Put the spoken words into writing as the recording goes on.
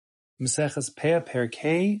Meseches Peah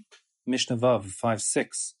Perkei Mishnah Vav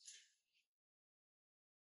 5:6.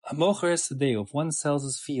 Hamocher Segoe, if one sells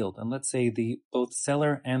his field, and let's say both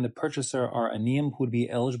seller and the purchaser are aniyim who would be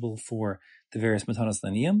eligible for the various matanos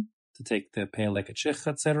aniyim, to take the Peah leket shich,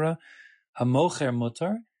 etc. Hamocher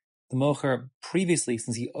mutar, the mocher previously,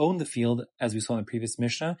 since he owned the field, as we saw in the previous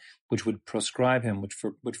Mishnah, which would proscribe him, which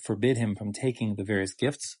would forbid him from taking the various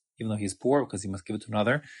gifts, even though he's poor, because he must give it to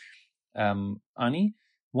another ani.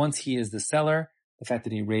 Once he is the seller, the fact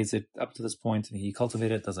that he raised it up to this point and he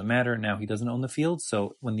cultivated it doesn't matter. Now he doesn't own the field.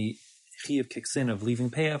 So when the chiyuv kicks in of leaving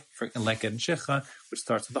peah for leket and shecha, which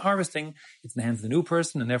starts with the harvesting, it's in the hands of the new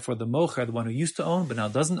person, and therefore the mocher, the one who used to own but now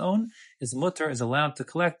doesn't own, is mutter, is allowed to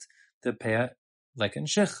collect the peah leket and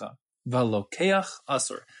shecha. V'halokeach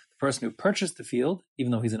asur. The person who purchased the field,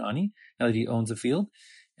 even though he's an ani, now that he owns the field,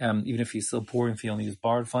 even if he's still poor and if he only used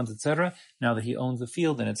borrowed funds, etc., now that he owns the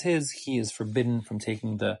field and it's his, he is forbidden from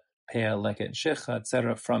taking the peah, leket, shecha,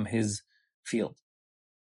 etc., from his field.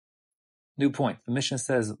 New point. The Mishna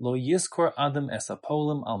says, Lo yiskor adam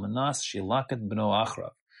esapolim almanas shilaket b'no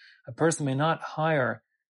achrav. A person may not hire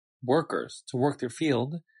workers to work their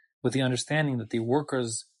field with the understanding that the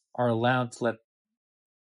workers are allowed to let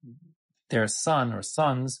their son or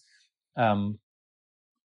sons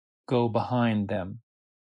go behind them,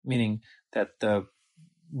 meaning that the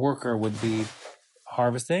worker would be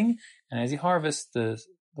harvesting, and as he harvests, the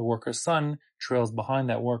worker's son trails behind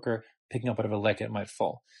that worker, picking up whatever leket might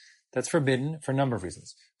fall. That's forbidden for a number of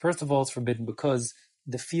reasons. First of all, it's forbidden because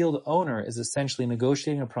the field owner is essentially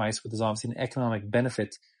negotiating a price which is obviously an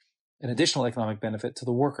additional economic benefit to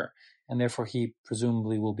the worker, and therefore he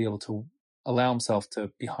presumably will be able to allow himself to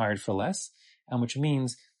be hired for less, and which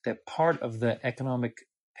means that part of the economic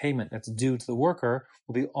payment that's due to the worker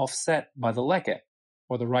will be offset by the leket,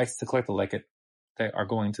 or the rights to collect the leket that are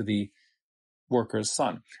going to the worker's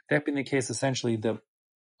son. That being the case, essentially the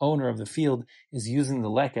owner of the field is using the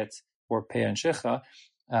leket, or peah and shecha,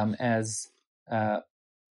 as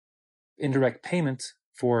indirect payment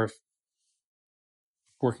for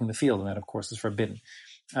working the field, and that of course is forbidden.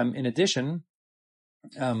 In addition,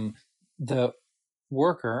 the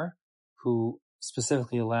worker who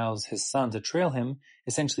specifically allows his son to trail him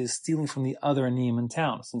essentially is stealing from the other aniyim in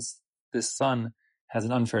town, since this son has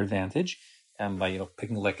an unfair advantage by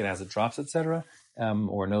picking the leket as it drops, etc.,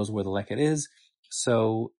 or knows where the leket is.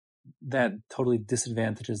 So that totally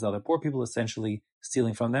disadvantages the other poor people, essentially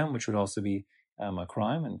stealing from them, which would also be a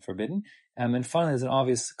crime and forbidden. And finally, there's an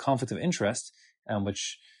obvious conflict of interest,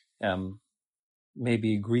 which may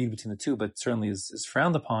be agreed between the two, but certainly is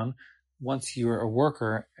frowned upon. Once you're a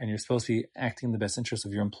worker and you're supposed to be acting in the best interest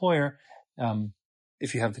of your employer,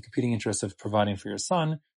 if you have the competing interest of providing for your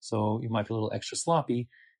son, so you might be a little extra sloppy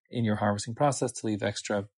in your harvesting process to leave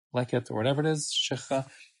extra leket or whatever it is, shecha,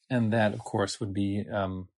 and that, of course, would be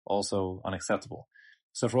also unacceptable.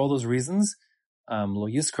 So for all those reasons, lo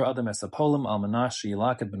yiskar adam esapolim almanash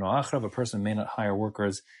yilaket b'no achrav, a person may not hire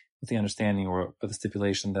workers with the understanding or with the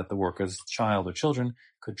stipulation that the worker's child or children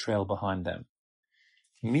could trail behind them.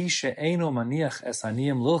 Mi she'eino maniach es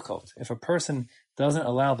aniyim lilkot. If a person doesn't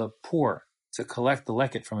allow the poor to collect the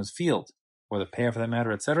leket from his field, or the peah for that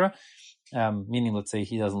matter, etc., meaning, let's say,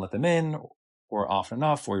 he doesn't let them in, or often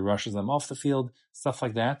enough, or he rushes them off the field, stuff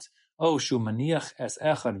like that. Oh, shu maniach es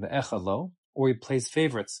echad ve'echad lo, or he plays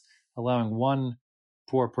favorites, allowing one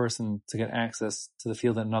poor person to get access to the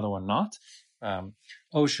field and another one not.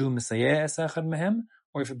 Oh, shu misayeh es echad mehem,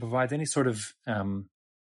 or if it provides any sort of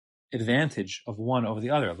advantage of one over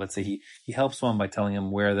the other. Let's say he helps one by telling him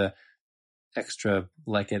where the extra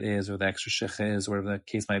leket is, or the extra shecha is, or whatever the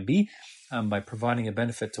case might be, by providing a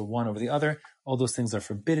benefit to one over the other. All those things are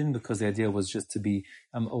forbidden because the idea was just to be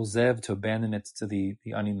ozev, to abandon it to the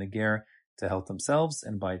ani and the ger to help themselves,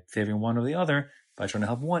 and by favoring one over the other, by trying to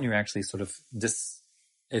help one, you're actually sort of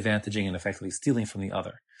disadvantaging and effectively stealing from the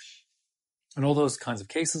other. And all those kinds of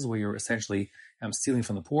cases where you're essentially stealing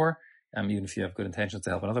from the poor, even if you have good intentions to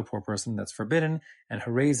help another poor person, that's forbidden. And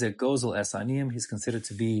hareze gozel es aniyim, he's considered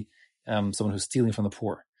to be someone who's stealing from the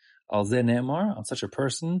poor. Al ze ne'emar, on such a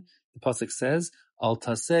person, the pasuk says, Al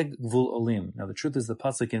taseg gvul olim. Now the truth is the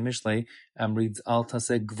pasuk in Mishlei reads Al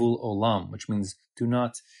taseg gvul olam, which means do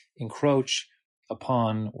not encroach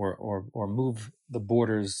upon or move the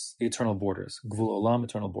borders, the eternal borders. Gvul olam,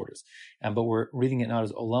 eternal borders. But we're reading it not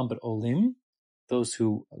as olam, but olim, those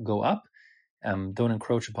who go up. Don't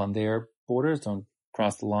encroach upon their borders, don't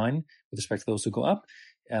cross the line with respect to those who go up,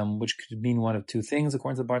 which could mean one of two things,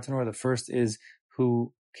 according to the Bartanura. The first is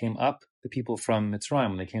who came up, the people from Mitzrayim.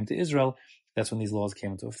 When they came to Israel, that's when these laws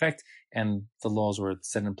came into effect, and the laws were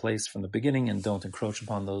set in place from the beginning, and don't encroach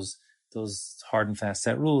upon those those hard and fast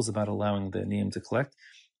set rules about allowing the niyim to collect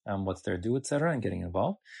what's their due, etc., and getting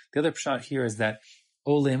involved. The other pshat here is that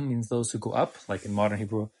olim means those who go up, like in modern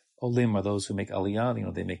Hebrew, olim are those who make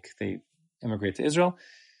aliyah, they immigrate to Israel.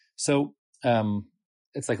 So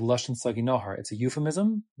it's like lashon sagi nohar. It's a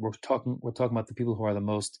euphemism. We're talking about the people who are the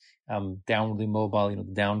most downwardly mobile, the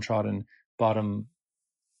downtrodden bottom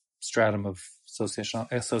stratum of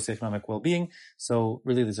socioeconomic well-being. So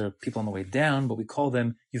really, these are people on the way down, but we call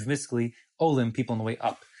them euphemistically olim, people on the way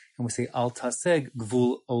up. And we say al taseg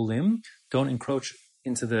gvul olim, don't encroach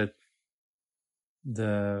into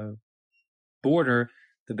the border,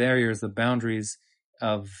 the barriers, the boundaries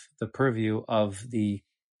of the purview of the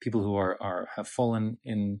people who have fallen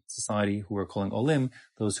in society, who are calling olim,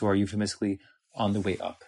 those who are euphemistically on the way up.